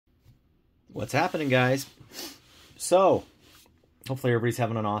What's happening, guys? So, hopefully everybody's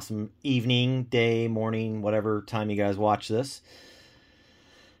having an awesome evening, day, morning, whatever time you guys watch this.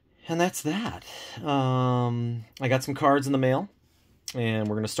 And that's that. I got some cards in the mail, and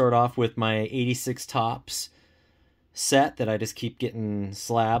we're going to start off with my 86 Topps set that I just keep getting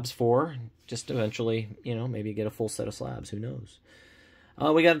slabs for. Just eventually, you know, maybe get a full set of slabs. Who knows?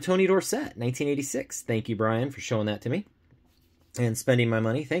 We got a Tony Dorsett, 1986. Thank you, Brian, for showing that to me and spending my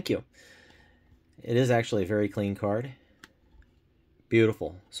money. Thank you. It is actually a very clean card.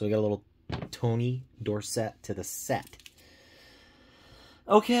 Beautiful. So we got a little Tony Dorsett to the set.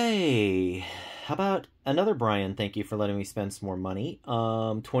 Okay. How about another Brian? Thank you for letting me spend some more money.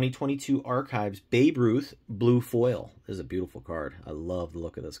 2022 Archives Babe Ruth Blue Foil. This is a beautiful card. I love the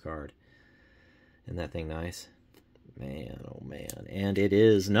look of this card. Isn't that thing nice? Man, oh man. And it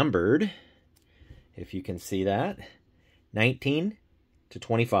is numbered, if you can see that, 19 to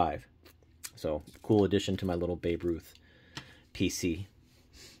 25. So, cool addition to my little Babe Ruth PC.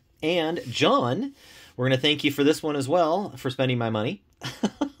 And John, we're going to thank you for this one as well, for spending my money.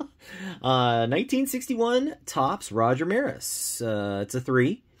 1961 Topps Roger Maris. It's a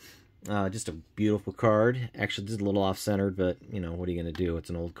 3. Just a beautiful card. Actually, just a little off-centered, but, you know, what are you going to do?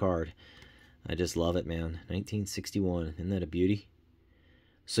 It's an old card. I just love it, man. 1961. Isn't that a beauty?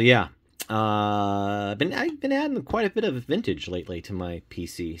 So, yeah. I've been adding quite a bit of vintage lately to my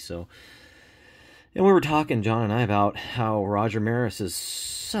PC, so... And we were talking, John and I, about how Roger Maris is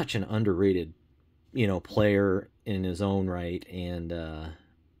such an underrated, you know, player in his own right. And,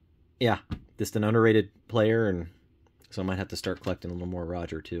 yeah, just an underrated player. And so I might have to start collecting a little more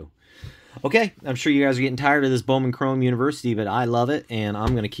Roger, too. Okay, I'm sure you guys are getting tired of this Bowman Chrome University, but I love it. And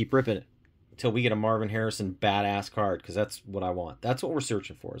I'm going to keep ripping it until we get a Marvin Harrison badass card, because that's what I want. That's what we're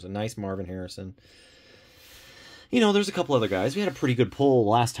searching for, is a nice Marvin Harrison. You know, there's a couple other guys. We had a pretty good pull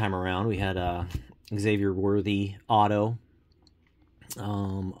last time around. We had Xavier Worthy auto,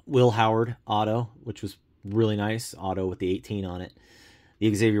 Will Howard auto, which was really nice auto with the 18 on it.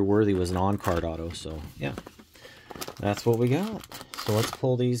 The Xavier Worthy was an on-card auto, so yeah, that's what we got. So let's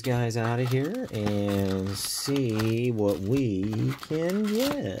pull these guys out of here and see what we can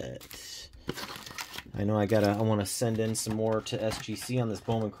get. I know I want to send in some more to SGC on this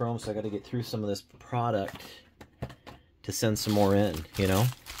Bowman Chrome, so I got to get through some of this product to send some more in, you know?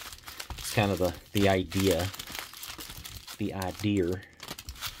 Kind of the idea.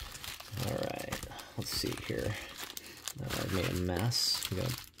 All right, let's see here. I made a mess. We got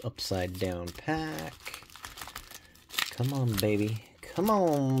an upside down pack. Come on, baby. Come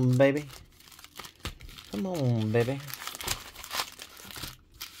on, baby. Come on, baby.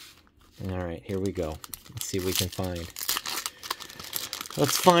 All right, here we go. Let's see what we can find.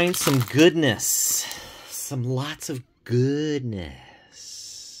 Let's find some goodness. Some lots of goodness.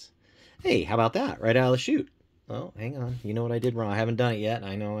 Hey, how about that? Right out of the chute. Oh, hang on. You know what I did wrong? I haven't done it yet.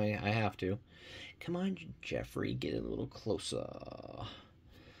 I know I have to. Come on, Jeffrey. Get it a little closer.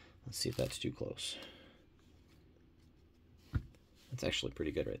 Let's see if that's too close. That's actually pretty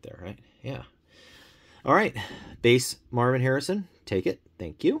good right there, right? Yeah. All right. Base Marvin Harrison. Take it.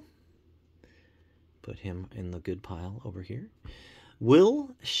 Thank you. Put him in the good pile over here.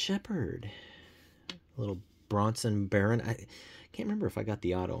 Will Shepard. A little Bronson Barron. I can't remember if I got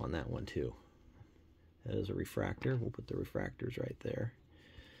the auto on that one, too. That is a refractor. We'll put the refractors right there.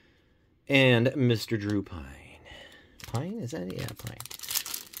 And Mr. Drew Pine. Pine? Is that it? Yeah, Pine.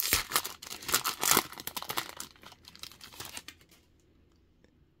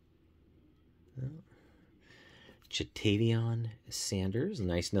 Jatavion Sanders.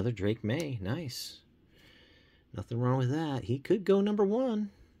 Nice, another Drake May. Nice. Nothing wrong with that. He could go number 1.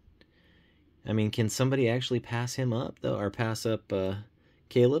 I mean, can somebody actually pass him up, though, or pass up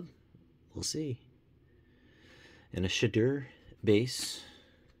Caleb? We'll see. And a Shadur base.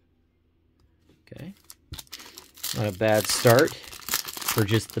 Okay. Not a bad start for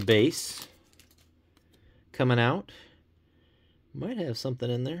just the base. Coming out. Might have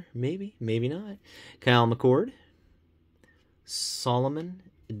something in there. Maybe, maybe not. Kyle McCord. Solomon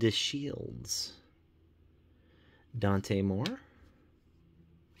DeShields. Dante Moore.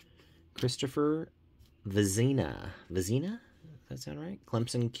 Christopher Vezina. Vezina? Does that sound right?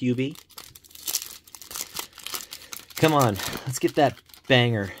 Clemson QB. Come on. Let's get that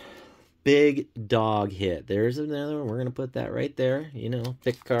banger. Big dog hit. There's another one. We're going to put that right there. You know,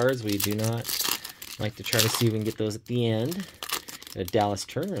 thick cards. We do not like to try to see if we can get those at the end. Got a Dallas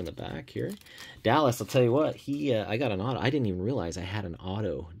Turner in the back here. Dallas, I'll tell you what. I got an auto. I didn't even realize I had an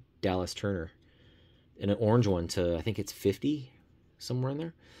auto Dallas Turner. And an orange one to, I think it's 50. Somewhere in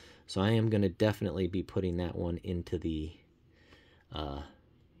there. So I am going to definitely be putting that one into the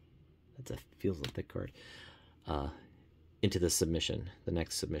feels a thick card. Into the submission, the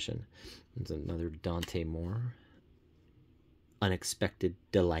next submission. There's another Dante Moore. Unexpected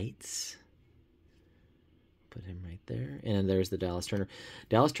Delights. Put him right there. And there's the Dallas Turner.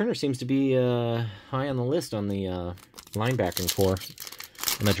 Dallas Turner seems to be high on the list on the linebacking core.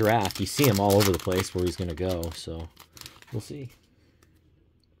 In the draft, you see him all over the place where he's going to go. So we'll see.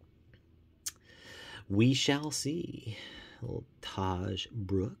 We shall see. A little Taj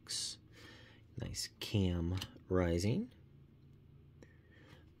Brooks. Nice Cam Rising.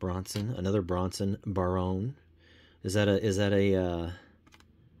 Bronson, another Bronson Barone. Is that a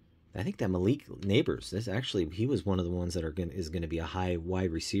I think that Malik Neighbors, this actually, he was one of the ones that is going to be a high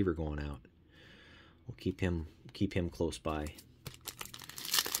wide receiver going out. We'll keep him close by.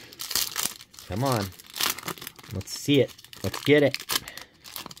 Come on. Let's see it. Let's get it.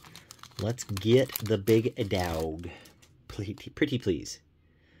 Let's get the big dog. Pretty please.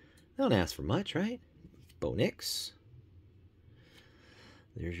 Don't ask for much, right? Bo Nix.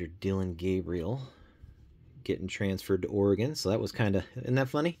 There's your Dylan Gabriel getting transferred to Oregon. So that was kind of, isn't that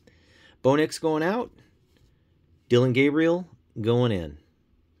funny? Bo Nix going out. Dylan Gabriel going in.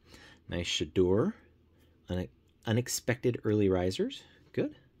 Nice Shador. Unexpected early risers.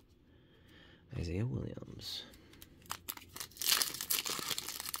 Good. Isaiah Williams.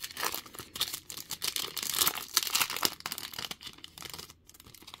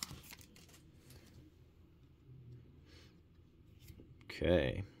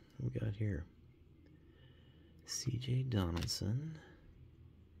 Okay, what we got here? C.J. Donaldson.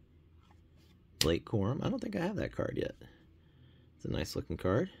 Blake Corum. I don't think I have that card yet. It's a nice looking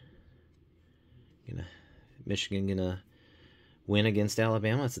card. Michigan gonna win against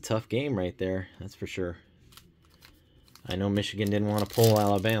Alabama. It's a tough game right there. That's for sure. I know Michigan didn't want to pull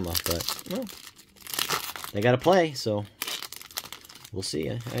Alabama, but well, they got to play. So we'll see.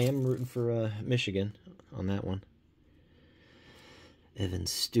 I am rooting for Michigan on that one. Evan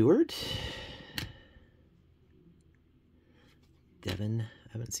Stewart. Devin,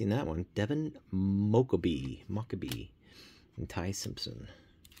 I haven't seen that one. Devin Mockabee. And Ty Simpson.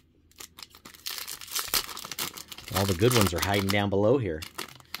 All the good ones are hiding down below here.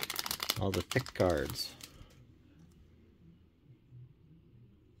 All the thick cards.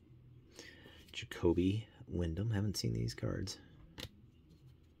 Jacoby Wyndham. Haven't seen these cards.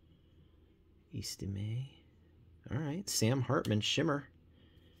 Eastime. All right. Sam Hartman Shimmer.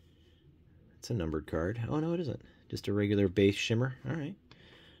 It's a numbered card. Oh, no, it isn't. Just a regular base shimmer. All right.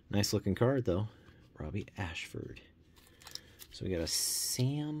 Nice looking card, though. Robbie Ashford. So we got a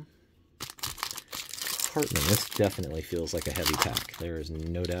Sam Hartman. This definitely feels like a heavy pack. There is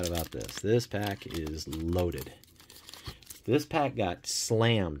no doubt about this. This pack is loaded. This pack got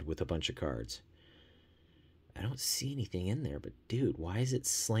slammed with a bunch of cards. I don't see anything in there, but dude, why is it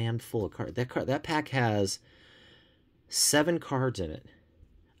slammed full of cards? That pack has 7 cards in it.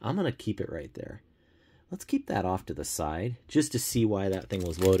 I'm going to keep it right there. Let's keep that off to the side just to see why that thing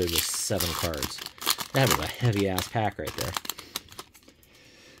was loaded with 7 cards. That was a heavy-ass pack right there.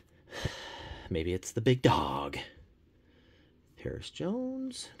 Maybe it's the big dog. Harris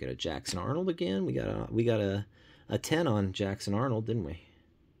Jones. Got a Jackson Arnold again. We got a 10 on Jackson Arnold, didn't we?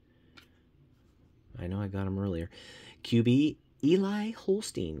 I know I got him earlier. QB Eli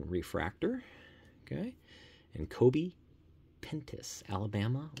Holstein Refractor. Okay. And Kobe Pentis,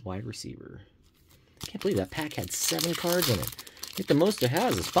 Alabama wide receiver. I can't believe that pack had 7 cards in it. I think the most it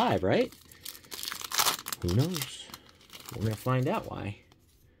has is 5, right? Who knows? We're going to find out why.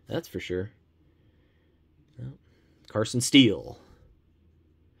 That's for sure. Well, Carson Steele.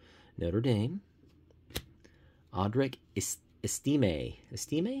 Notre Dame. Audric Estime.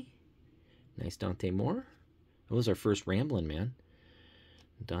 Estime? Nice Dante Moore. That was our first rambling, man.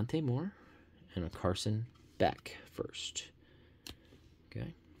 Dante Moore. And a Carson Beck first.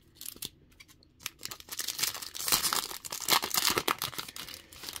 Okay.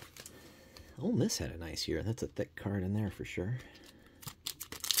 Ole Miss had a nice year. That's a thick card in there for sure.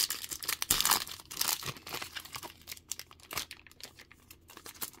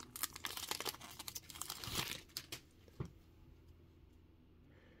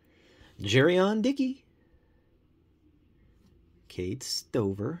 Jerrion Dickey. Cade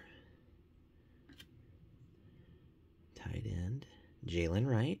Stover. Tight end. Jalen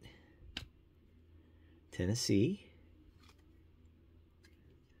Wright. Tennessee.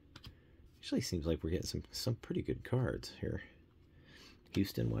 Actually seems like we're getting some pretty good cards here.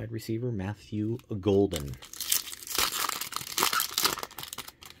 Houston wide receiver Matthew Golden.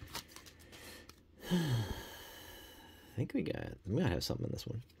 I think we might have something in this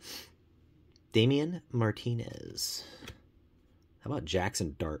one. Damian Martinez. How about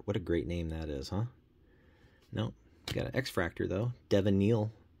Jackson Dart? What a great name that is, huh? No, got an X-Fractor, though. Devin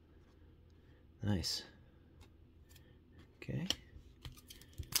Neal. Nice. Okay.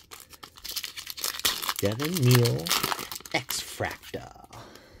 Devin Neal X-Fractor.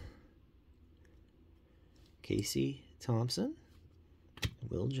 Casey Thompson.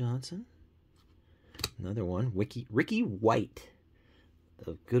 Will Johnson. Another one. Ricky White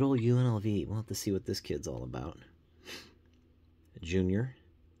of good old UNLV. We'll have to see what this kid's all about. A junior.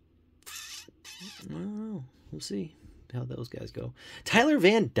 I don't know. We'll see how those guys go. Tyler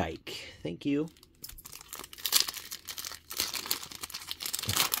Van Dyke. Thank you.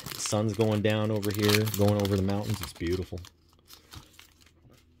 The sun's going down over here, going over the mountains. It's beautiful.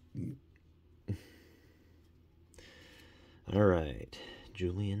 All right.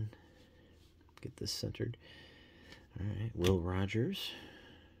 Julian. Get this centered. All right. Will Rogers.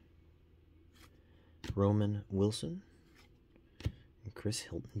 Roman Wilson. And Chris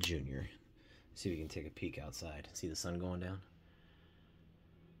Hilton Jr. See if we can take a peek outside. See the sun going down?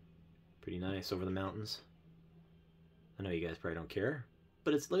 Pretty nice over the mountains. I know you guys probably don't care,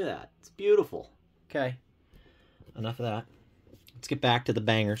 but look at that. It's beautiful. Okay. Enough of that. Let's get back to the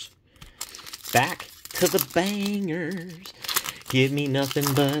bangers. Back to the bangers. Give me nothing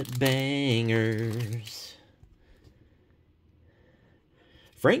but bangers.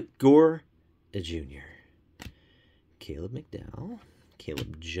 Frank Gore Jr. Caleb McDowell.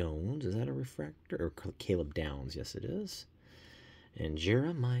 Caleb Jones. Is that a refractor? Or Caleb Downs. Yes, it is. And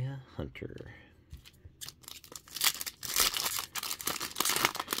Jeremiah Hunter.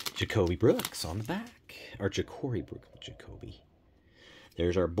 Jacoby Brooks on the back. Or Jacory Brooks. Jacoby.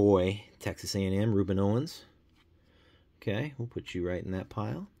 There's our boy, Texas A&M, Ruben Owens. Okay, we'll put you right in that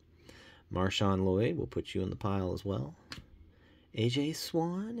pile. Marshawn Lloyd, we'll put you in the pile as well. AJ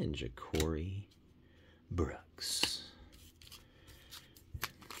Swan and Jacory Brooks.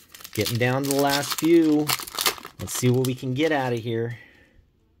 Getting down to the last few. Let's see what we can get out of here.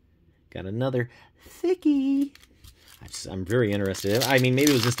 Got another thickie. I'm very interested. I mean,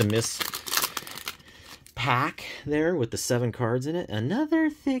 maybe it was just a miss pack there with the 7 cards in it. Another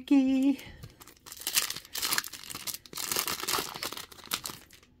thickie.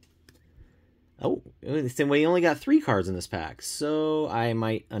 Oh, well, you only got 3 cards in this pack, so I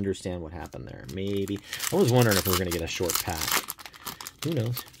might understand what happened there. Maybe. I was wondering if we were going to get a short pack. Who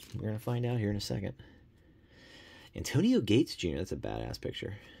knows? We're going to find out here in a second. Antonio Gates Jr. That's a badass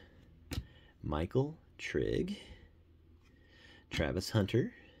picture. Michael Trigg. Travis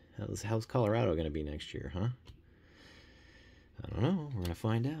Hunter. How's Colorado going to be next year, huh? I don't know. We're going to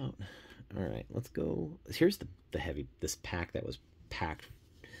find out. All right, let's go. Here's this pack that was packed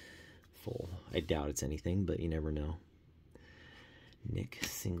full. I doubt it's anything, but you never know. Nick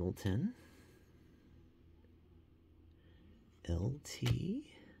Singleton. LT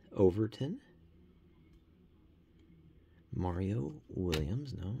Overton. Mario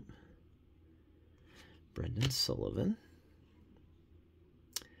Williams, no. Brendan Sullivan.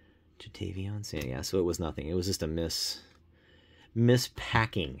 Jatavion Sand. Yeah, so it was nothing. It was just a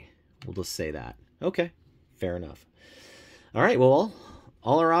mispacking. We'll just say that. Okay, fair enough. All right, well,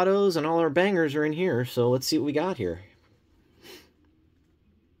 all our autos and all our bangers are in here, so let's see what we got here.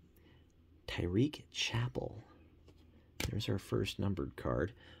 Tyreek Chappell. There's our first numbered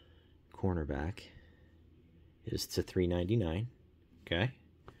card. Cornerback is to 399. Okay.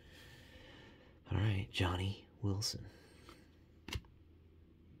 All right, Johnny Wilson.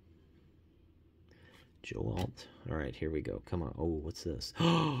 Joe Alt. All right, here we go. Come on. Oh, what's this?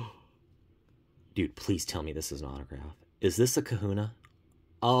 Dude, please tell me this is an autograph. Is this a Kahuna?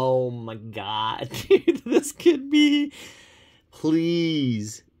 Oh my God, dude, this could be.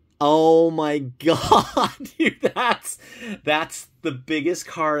 Please. Oh my God, dude, that's the biggest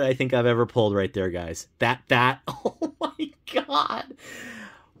card I think I've ever pulled right there, guys. Oh my God.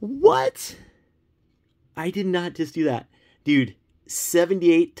 What? I did not just do that. Dude,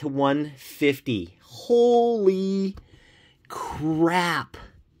 78 to 150. Holy crap.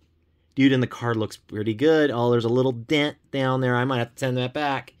 Dude, and the card looks pretty good. Oh, there's a little dent down there. I might have to send that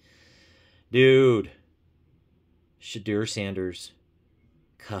back. Dude. Shadur Sanders.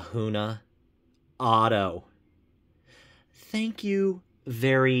 Kahuna Auto. Thank you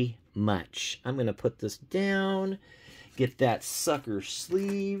very much. I'm going to put this down. Get that sucker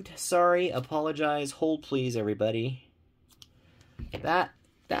sleeved. Sorry, apologize. Hold please, everybody.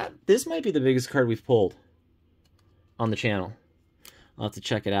 This might be the biggest card we've pulled on the channel. I'll have to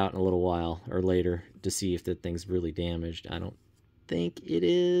check it out in a little while or later to see if the thing's really damaged. I don't think it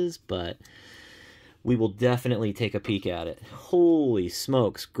is, but we will definitely take a peek at it. Holy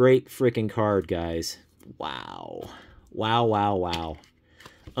smokes. Great freaking card, guys. Wow. Wow, wow, wow.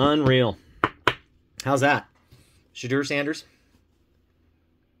 Unreal. How's that? Shadur Sanders.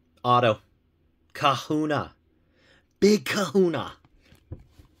 Auto. Kahuna. Big Kahuna.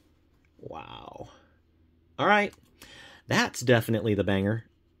 Wow. All right. That's definitely the banger.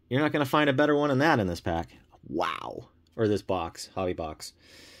 You're not going to find a better one than that in this pack. Wow. Or this box. Hobby box.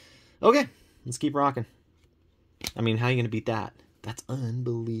 Okay. Let's keep rocking. I mean, how are you going to beat that? That's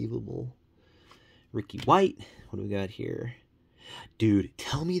unbelievable. Ricky White. What do we got here? Dude,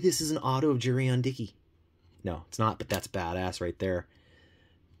 tell me this is an auto of Jurion Dickey. No, it's not, but that's badass right there.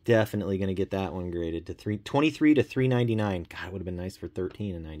 Definitely going to get that one graded to 23 to 399. God, it would have been nice for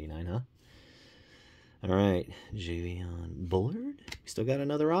 13 and 99, huh? All right, Javion Bullard. Still got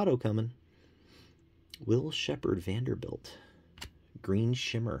another auto coming. Will Shepard Vanderbilt. Green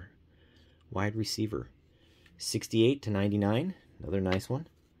Shimmer. Wide receiver. 68 to 99. Another nice one.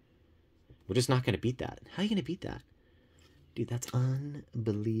 We're just not going to beat that. How are you going to beat that? Dude, that's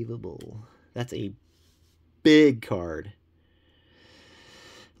unbelievable. That's a big card.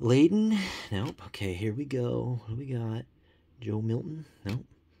 Layden? Nope. Okay, here we go. What do we got? Joe Milton? Nope.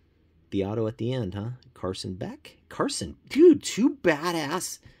 The auto at the end, huh? Carson Beck? Carson. Dude, two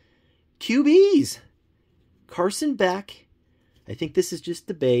badass QBs. Carson Beck. I think this is just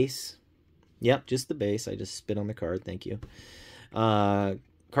the base. Yep, just the base. I just spit on the card. Thank you.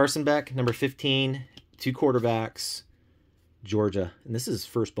 Carson Beck, number 15. 2 quarterbacks. Georgia. And this is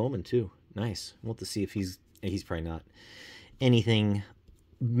first Bowman, too. Nice. We'll have to see if he's probably not anything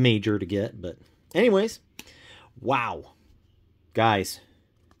major to get. But anyways, wow. Guys,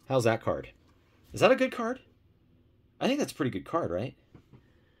 how's that card? Is that a good card? I think that's a pretty good card, right?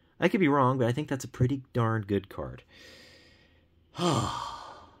 I could be wrong, but I think that's a pretty darn good card. I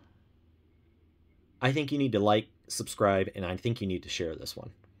think you need to like, subscribe, and I think you need to share this one.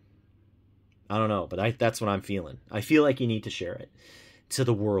 I don't know, but that's what I'm feeling. I feel like you need to share it to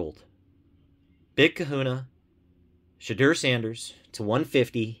the world. Big Kahuna, Shadur Sanders to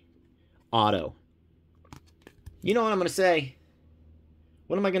 150, auto. You know what I'm going to say?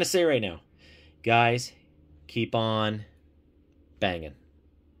 What am I going to say right now? Guys, keep on banging.